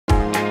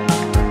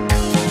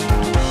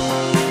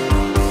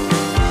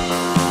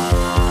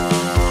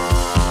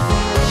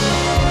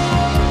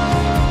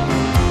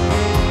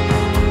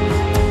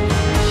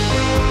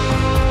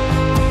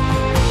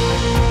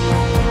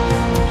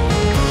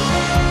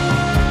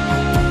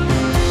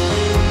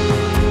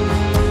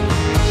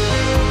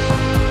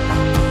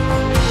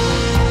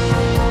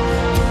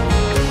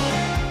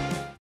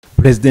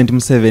President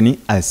Museveni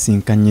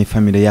asinkanye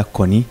family ya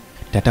Kony,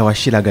 tata wa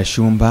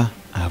Gashumba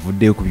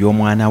avudde ku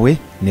by'omwana we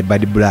ne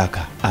Badblack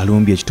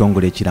alumbye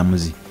ekitongole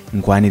ekiramuzi.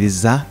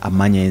 Nkwaniriza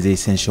amanya enze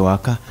essential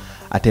worker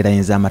atera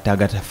yinza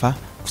amataga tafa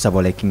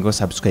kusaba liking or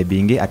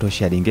subscribing ato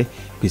sharing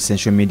ku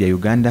Essential Media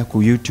Uganda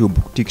ku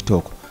YouTube, ku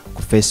TikTok,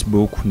 ku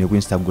Facebook ne ku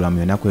Instagram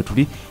yona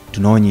kwetuli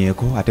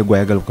tunoonyeko ate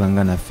gwayagala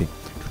okukanga naffe.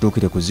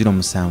 Tutukire ku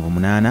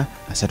 078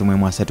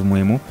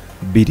 333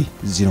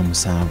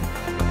 207.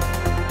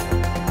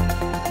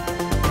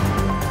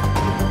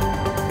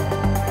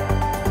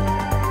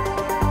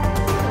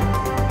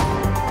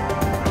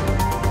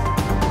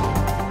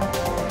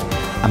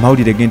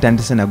 Amawulire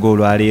gentandise nago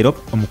olwaleero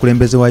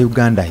omukulembeze wa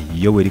Uganda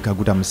Yoweri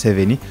Kaguta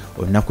Museveni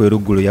olunaku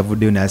eruggulo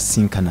yavuddeyo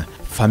n'asinkana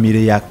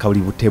famire ya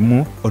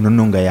Kawulibutemu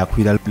onono nga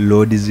yakwira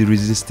Lord's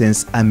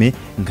Resistance Army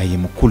nga ye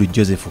mukulu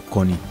Joseph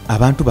Kony.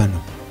 Abantu bano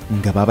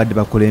nga babadde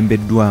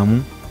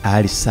bakulembeddwamu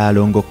Ali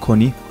Salongo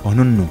Kony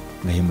onono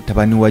nga ye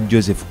mutabani wa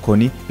Joseph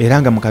Kony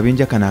era nga mu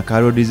kabinja kana aka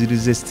Lord's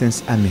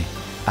Resistance Army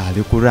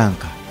ali ku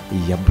ranka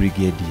ya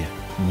brigadier.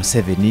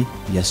 Museveni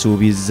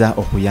yasuubizza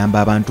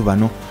okuyamba abantu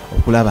bano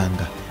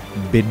okulabanga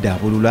bedda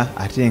abulula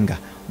atenga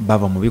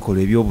bava mu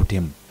bikolwa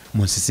eby'obutemu.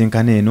 Mu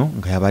nsisinkano eno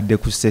nga yabadde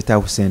ku State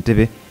House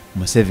Entebbe,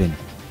 Museveni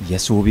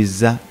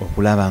yasuubizza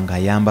okulaba nga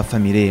ayamba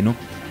famire eno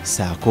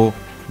saako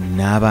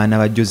n'abaana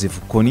ba Joseph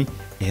Kony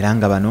era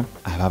nga bano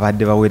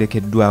ababadde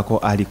bawerekeddwako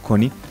Ali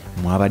Kony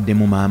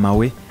mwabaddemu maama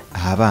we,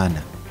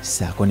 abaana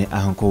saako ne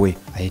anko we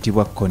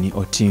ayitibwa Kony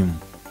Otimu.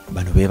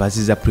 Bano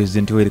beebazizza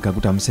President Yoweri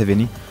Kaguta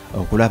Museveni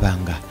okulaba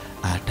nga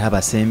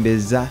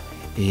atabasembeza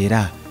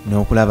era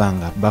n'okulaba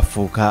nga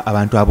bafuuka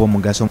abantu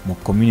ab'omugaso mu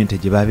community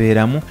gye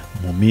babeeramu.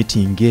 Mu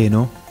meeting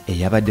eno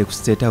eyabadde ku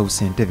State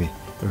House Entebbe,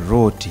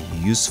 Roti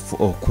Yusufu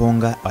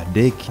Okonga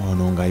Adeki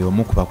ono nga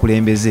y'omu ku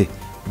bakulembeze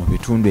mu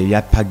bitundu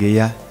ebya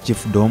Pageya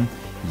Chiefdom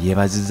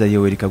yeebazizza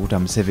Yoweri Kaguta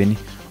Museveni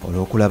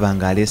olw'okulaba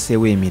nga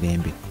aleeseewo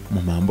emirembe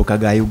mu mambuka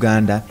ga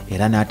Uganda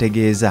era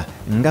n'ategeeza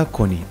nga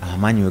Kony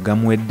amaanyi we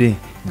gamuwedde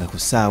nga ku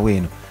ssaawa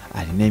eno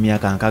alina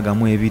emyaka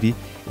 62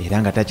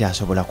 era nga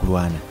takyasobola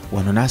kulwana.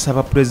 Wano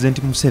n'asaba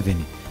President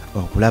Museveni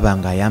okulaba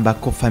nga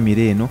ayambako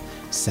famire eno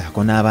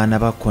saako n'abaana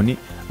ba Kony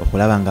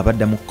okulaba nga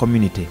badda mu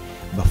community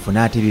bafune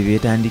ate bye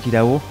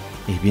beetandikirawo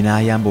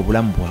ebinaayamba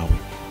obulamu bwabwe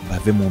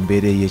bave mu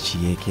mbeera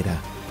ey'ekiyeekera.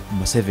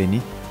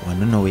 Museveni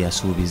wano we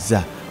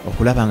yasuubizza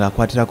okulaba nga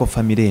akwatirako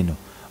famire eno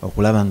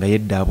okulaba nga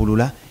yedda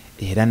abulula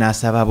era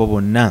n'asaba abo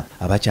bonna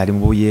abakyali mu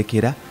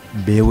buyeekera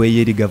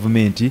beeweeyo eri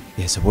gavumenti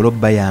esobole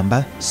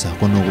obbayamba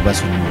saako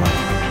n'okubasonyiwa.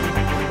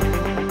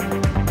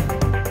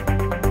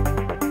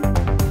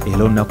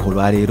 Era olunaku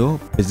olwaleero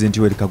President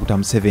Yoweri Kaguta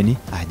Museveni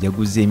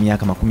ajaguza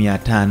emyaka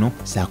 50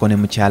 saako ne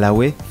mukyala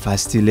we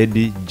First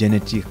Lady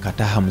Janet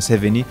Kataha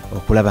Museveni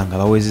okulaba nga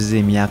bawezezza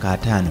emyaka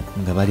 5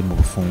 nga bali mu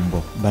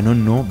bufumbo. Bano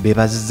nno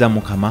beebazizza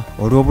Mukama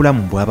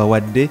olw'obulamu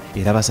bw'abawadde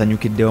era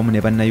basanyukidde wamu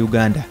ne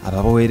bannayuganda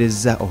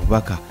ababaweerezza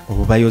obubaka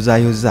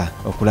obubayozaayoza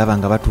okulaba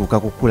nga batuuka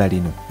ku kkula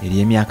lino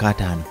ery'emyaka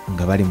 5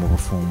 nga bali mu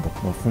bufumbo.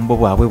 Mu bufumbo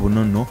bwabwe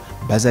buno nno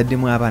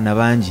bazaddemu abaana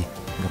bangi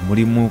nga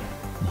mulimu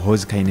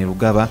Muhozi Kaine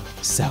Rugaba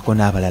saako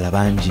n'abalala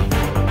bangi.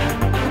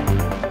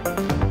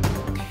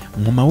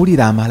 Mu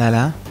mawulire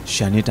amalala,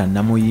 Shanita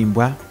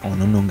Namuyimbwa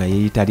onono nga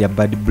yeeyita lya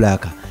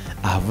Badblack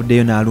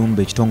avuddeyo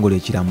n'alumba ekitongole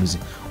ekiramuzi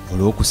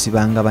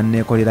olw'okusibanga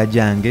banneekolera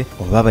gyange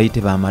oba bayite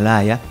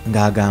bamalaaya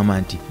ng'agamba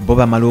nti bo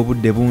bamala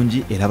obudde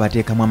bungi era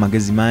bateekamu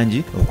amagezi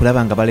mangi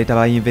okulaba nga baleeta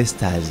ba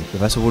investors be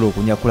basobola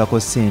okunyakulako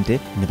ssente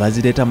ne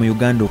bazireeta mu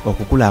Uganda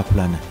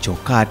okukulaakulana.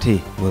 Kyokka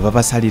ate bwe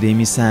babasalira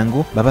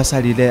emisango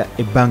babasalira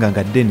ebbanga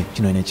nga ddene,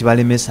 kino ne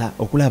kibalemesa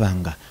okulaba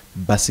nga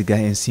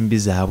basiga ensimbi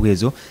zaabwe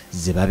ezo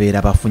ze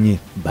babeera bafunye.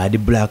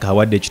 Badblack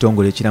awadde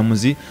ekitongole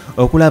ekiramuzi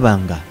okulaba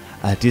nga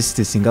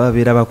artists singa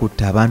babeera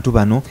bakutta abantu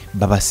bano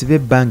babasibe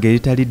ebbanga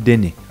eritali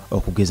ddene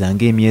okugeza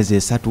ng'emyezi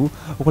 3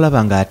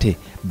 okulaba nga ate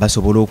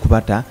basobola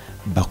okubata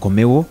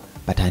bakomewo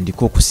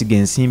batandike okusiga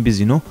ensimbi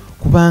zino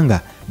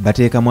kubanga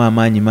bateekamu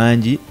amaanyi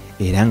mangi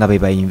era nga be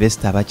ba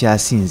investor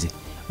abakyasinze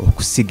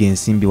okusiga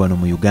ensimbi wano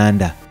mu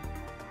Uganda.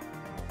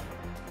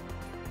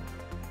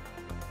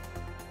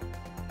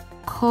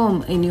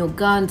 Home in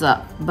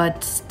Uganda,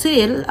 but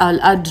still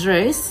I'll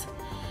address.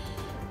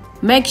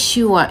 Make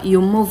sure you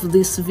move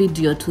this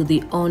video to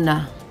the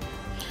owner.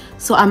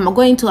 So I'm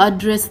going to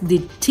address the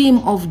team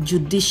of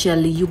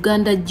judiciary,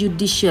 Uganda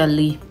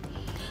judiciary,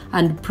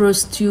 and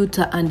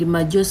prosecutor and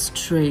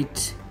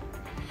magistrate.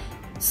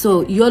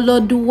 So your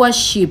Lord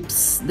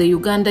worships the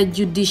Uganda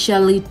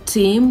judiciary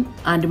team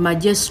and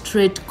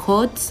magistrate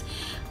courts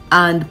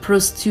and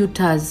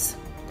prosecutors.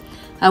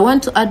 I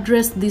want to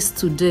address this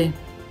today.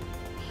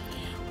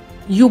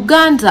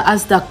 Uganda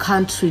as the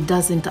country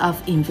doesn't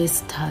have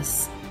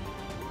investors.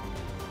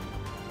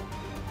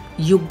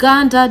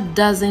 Uganda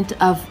doesn't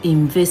have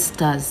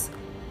investors.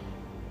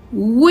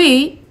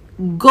 We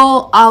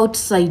go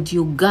outside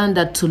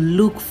Uganda to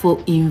look for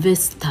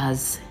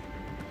investors.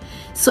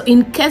 So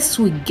in case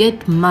we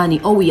get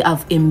money or we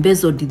have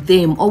embezzled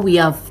them or we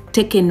have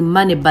taken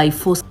money by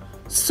force,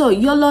 So,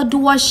 your Lord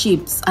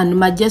worships and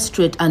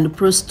magistrate and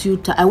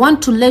prostitute, I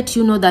want to let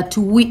you know that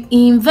we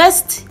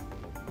invest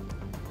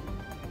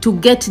to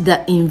get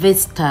the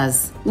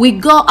investors. We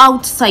go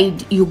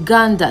outside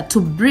Uganda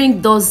to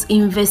bring those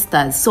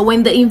investors. So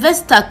when the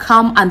investor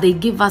come and they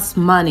give us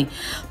money,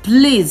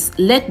 please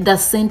let the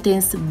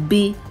sentence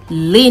be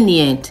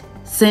lenient.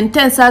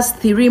 Sentence us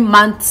 3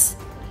 months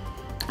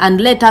and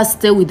let us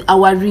stay with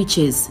our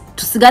riches.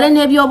 Tusigale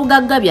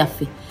n'ebyobugagga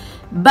byaffe.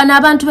 Bana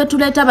abantu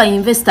betuleta ba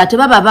investor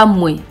tebaba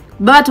bamwe.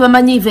 Baba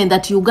tebamanyi even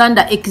that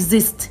Uganda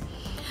exists.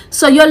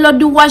 So your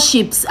Lord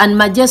worships and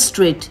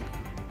magistrate,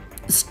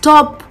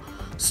 stop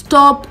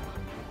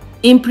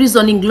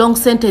imprisoning long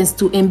sentence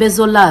to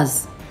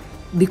embezzlers,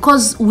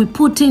 because we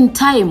put in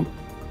time.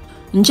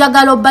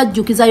 Njagalo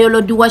bajjukiza your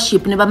Lord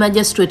worship ne ba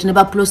magistrate ne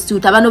ba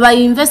prostitute abano ba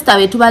investor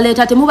betu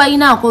baleta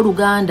temubayinaako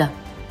Luganda.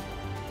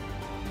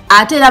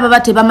 Ate era baba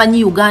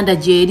tebamanyi Uganda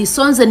gyeri,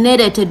 so nze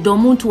neeretedde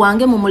omuntu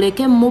wange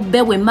mumuleke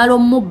mubbe bwe mmala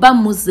omubba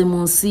muzze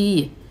mu nsi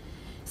ye.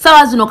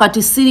 Sawa zino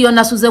kati siriyo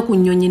nasuze ku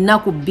nnyonyi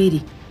nnaku 2.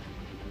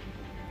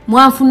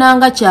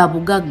 Mwanfunanga kya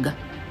bugagga.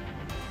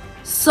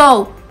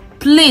 So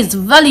please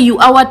value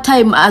our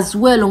time as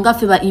well nga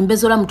ffe ba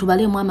imbezola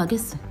mutubalemu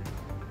amagezi.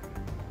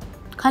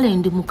 Kale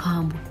ndi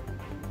mukambwe.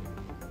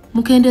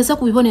 Mukendeza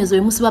ku bibonezo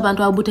emusiba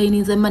abantu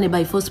abutayinize money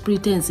by false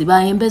pretense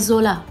ba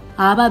embezola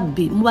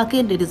ababbi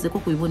mubakenderezeko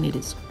ku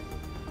bibonerezo.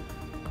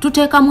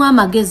 Tuteekamu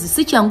amagezi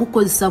si kyangu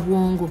kukozesa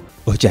bwongo.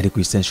 Okyali ku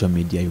Essential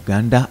Media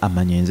Uganda,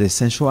 amanyenze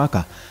Essential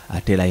Waka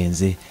atera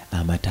yenze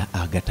amata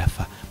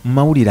agatafa.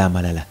 Mawulira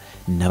amalala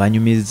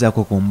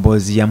nabanyumirizako ku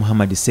mboozi ya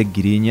Muhammad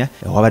Ssegirinya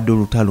wabadde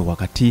olutalo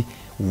wakati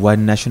wa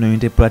National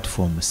Unity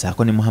Platform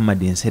saako ne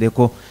Muhammad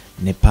Nsereko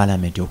ne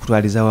Parliament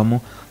okutwaliza wamu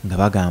nga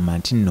bagamba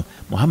nti nno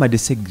Muhammad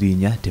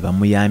Ssegirinya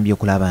tebamuyambye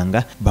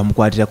okulabanga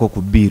bamukwatirako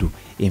ku bbiiru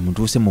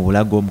emutuuse mu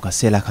bulago mu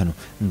kaseera kano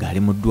ng'ali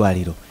mu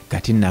ddwaliro.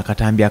 Kati nno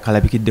akatambi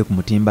akalabikidde ku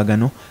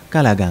mutimbagano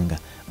kalaganga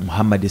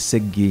Muhammad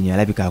Ssegirinya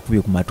alabika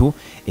akubye ku matu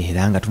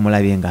era nga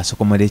tumulabye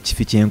ng'asokomera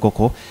ekifi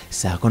ky'enkoko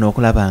saako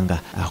n'okulabanga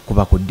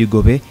akuba ku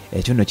ddigobe.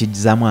 Ekyo nno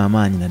kijjizaamu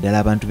amaanyi naddala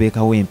abantu b'e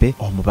Kawempe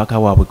omubaka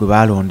waabwe gwe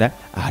baalonda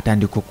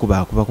atandika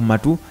okuba ku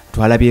matu.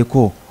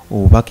 Twalabyeko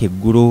obubaka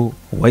eggulo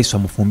waiswa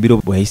mufumbiro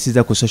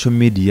bwayisiza ku social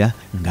media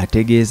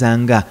ng'ategeeza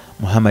nga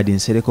Muhammad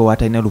Nsereko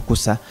watalina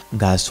lukusa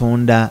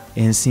ng'asonda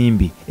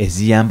ensimbi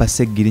eziyamba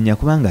Ssegirinya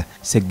kubanga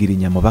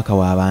Ssegirinya mubaka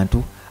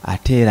w'abantu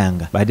ate era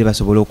nga badde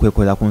basobola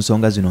okwekola ku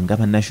nsonga zino nga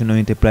National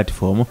Unity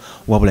Platform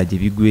wabula gye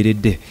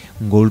bigweredde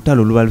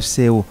ng'olutalo luba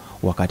luseewo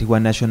wakati wa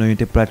National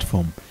Unity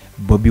Platform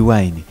Bobi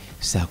Wine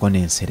saako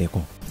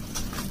n'Ensereko.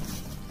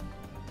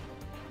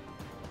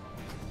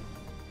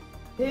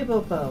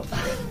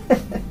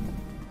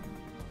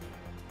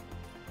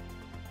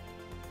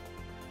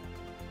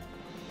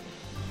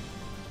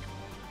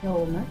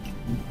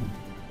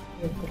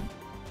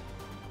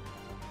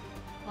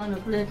 Wano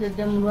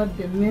tuleetedde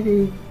mulwadde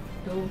emmere,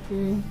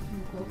 tooke,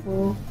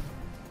 nkoko,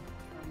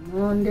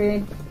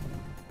 amonde.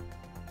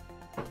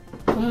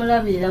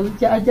 Tumulabira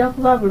ajja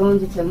kuba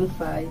bulungi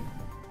temufaayo.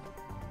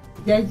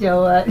 Jjajja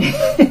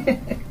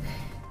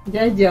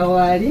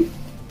waali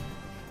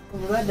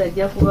omulwadde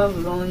ajja kuba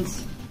bulungi.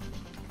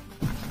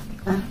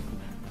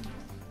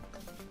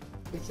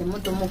 Ekimu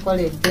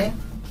tumukoledde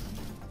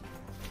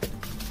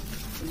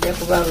ajja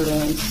kuba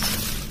bulungi.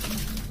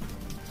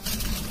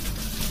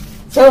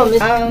 So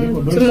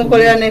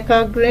tumukolera ne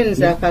ka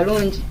greens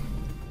akalungi.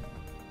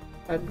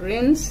 Ka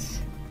greens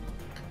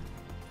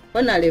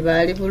bonale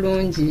baali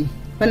bulungi.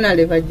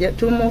 Bonale bajja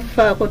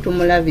tumufaako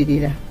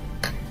tumulabirira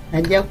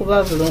ajja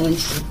kuba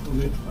bulungi.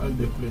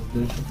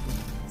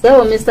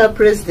 So Mr.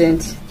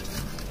 President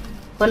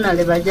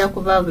bonale bajja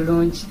kuba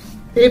bulungi.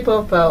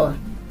 People power.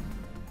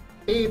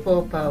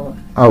 People power.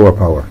 Our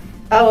power.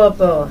 Our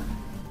power.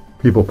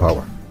 People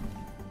power.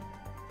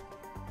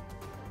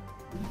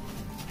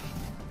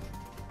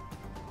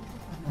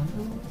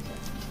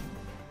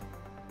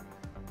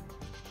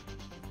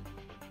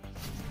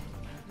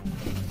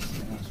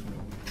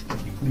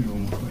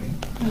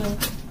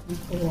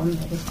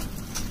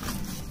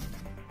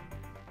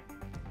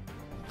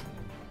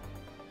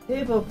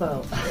 People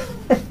power.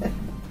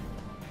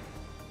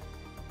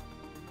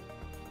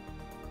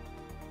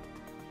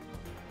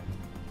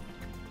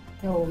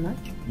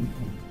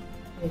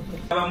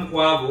 Abamu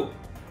kwabo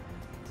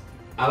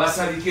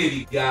abasalika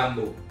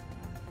ebigambo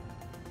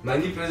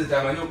manyi president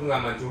amanyi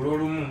okungamba nti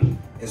olw'olumu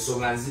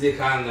ensonga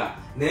nzirekanga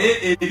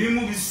naye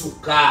ebimu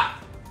bisukka.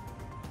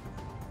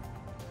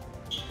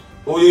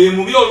 Oyo ye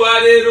mubi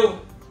olwaleero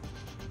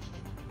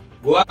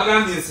bwe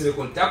wagambye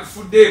Nsereko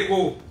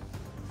ntakufuddeeko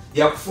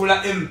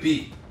yakufuula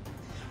MP.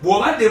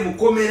 Bw'obadde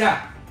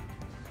mukomera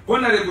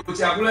Honorable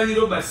Kyagulanyi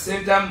Robert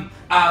Sentamu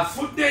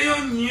afuddeyo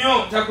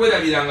nnyo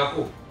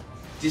takwerabirangako.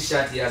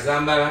 T-shirt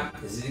yazambala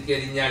eziriko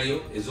erinnya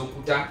lyo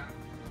ez'okuta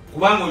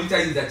kubanga oli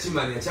tayinza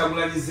kimanya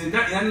Kyagulanyi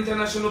zenna yan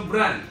international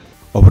brand.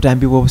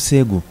 Obutambi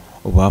bw'obuseegu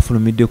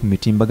obwafulumidde ku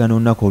mitimbagano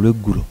olunaku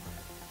olw'eggulo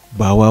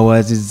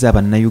bwawawaazizza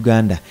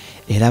bannayuganda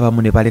era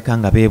abamu ne baleka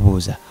nga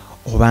beebuuza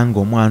obanga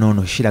omwana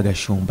ono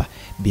Gashumba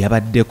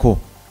byabaddeko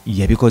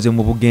yabikoze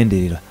mu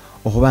bugendererwa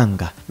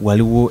okubanga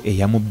waliwo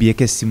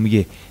eyamubbyeko essimu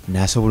ye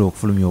n'asobola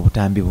okufulumya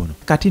obutambi buno.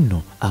 Kati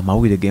nno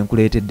amawulire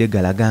genkuleetedde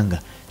galaganga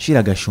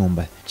Shira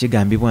Gashumba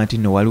kigambibwa nti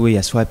nno waliwo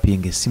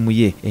eyaswapinga essimu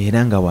ye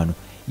era nga wano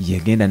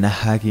yagenda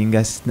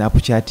n'ahackinga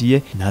Snapchat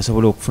ye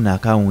n'asobola okufuna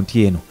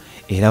akawunti eno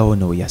era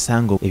ono we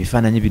yasanga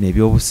ebifaananyi bino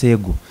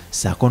eby'obuseegu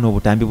ssaako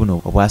n'obutambi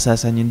buno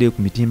obwasaasanyidde ku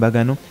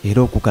mitimbagano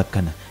era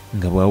okukakkana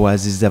nga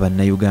bwawaazizza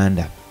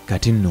bannayuganda.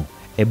 Kati nno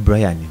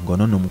Brian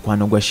ng'onono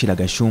mukwano gwa Shira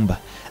Gashumba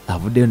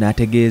avuddeyo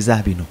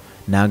n'ategeeza bino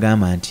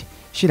n'agamba nti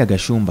Shira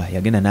Gashumba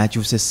yagenda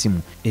n'akyusa essimu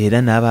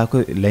era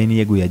n'abaako layini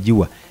ye gwe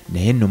yagiwa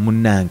naye nno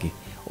munnange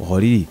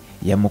oli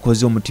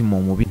yamukoze omutima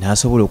omubi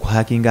n'asobola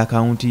okuhakinga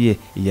akawunti ye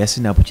eya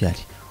Snapchat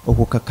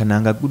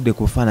okukakkana nga agudde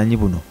ku bufaananyi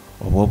buno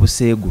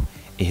obw'obuseegu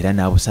era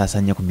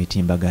n'abusaasanya ku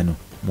mitimbagano.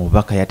 Mu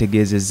bubaka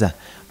yategeezezza,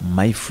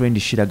 my friend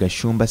Shira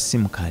Gashumba's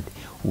SIM card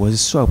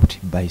was swapped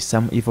by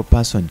some evil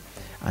person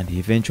and he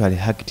eventually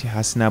hacked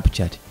her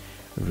Snapchat.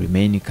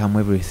 Remain calm,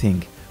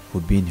 everything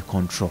would be in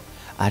control.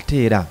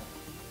 Ate era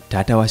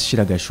taata wa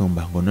Shira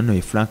Gashumba ng'onono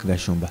ye Frank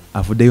Gashumba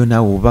avuddeyo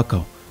naawe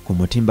obubaka ku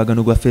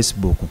mutimbagano gwa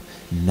Facebook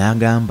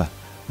n'agamba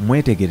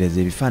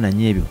mwetegereze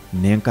ebifaananyi ebyo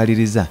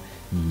n'enkaliriza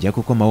nja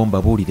kukomawo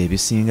mbabuulira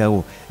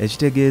ebisingawo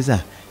ekitegeeza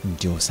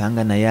nti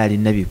osanga naye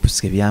alina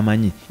bipusike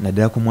by'amanyi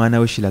naddala ku mwana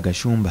we Shira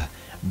Gashumba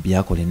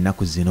byakola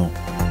ennaku zino.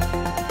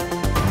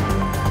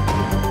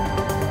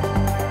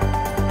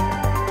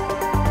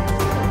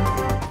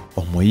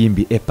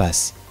 Omuyimbi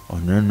Epas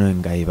onono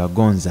nga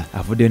yebagonza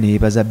avuddeyo ne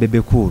yeebaza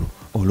Bebe Cool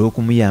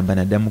olw'okumuyamba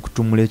naddala mu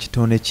kutumula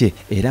ekitone kye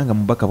era nga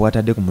mubaka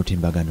bw'atadde ku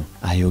mutimbagano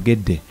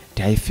ayogedde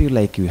nti I feel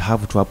like we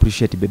have to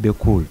appreciate Bebe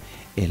Cool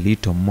a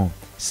little more.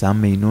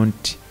 Some may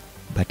not,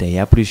 but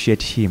I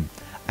appreciate him.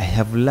 I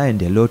have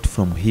learned a lot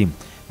from him.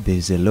 There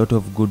is a lot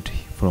of good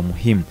from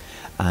him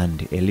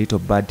and a little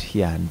bad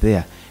here and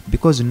there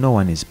because no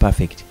one is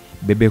perfect.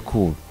 Bebe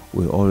Cool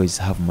will always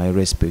have my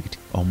respect.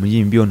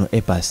 Omuyimbi ono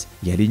Epas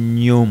yali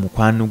nnyo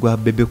mukwano gwa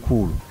Bebe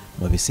Cool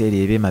mu biseera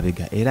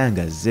eby'emabega era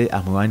nga zze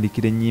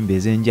amuwandikira ennyimba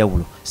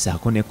ez'enjawulo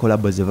ssaako ne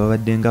kolabo ze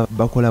babadde nga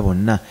bakola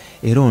bonna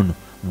era ono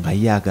nga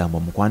ye agamba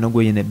omukwano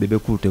gwe ye ne Bebe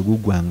Cool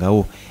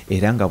teguggwangawo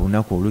era nga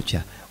bunaku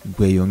olukya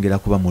gweyongera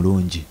kuba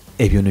mulungi.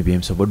 Ebyo ne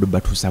byemusobodde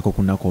batuusaako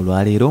ku nnaku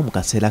olwaleero mu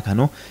kaseera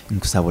kano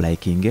nkusaba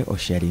likinge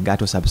osharinga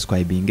ate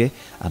osubscribinge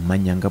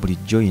amannya nga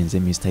bulijjo yenze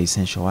Mr.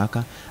 Essential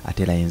Worker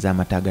ate era yenze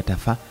amata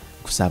gatafa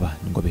kusaba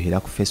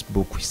ngobehera ku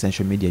Facebook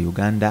Essential Media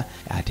Uganda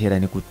ate era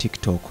ne ku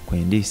TikTok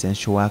kwendi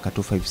Essential Worker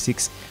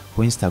 256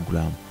 ku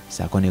Instagram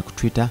saako ne ku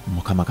Twitter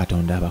Mukama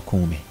Katonda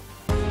abakuume.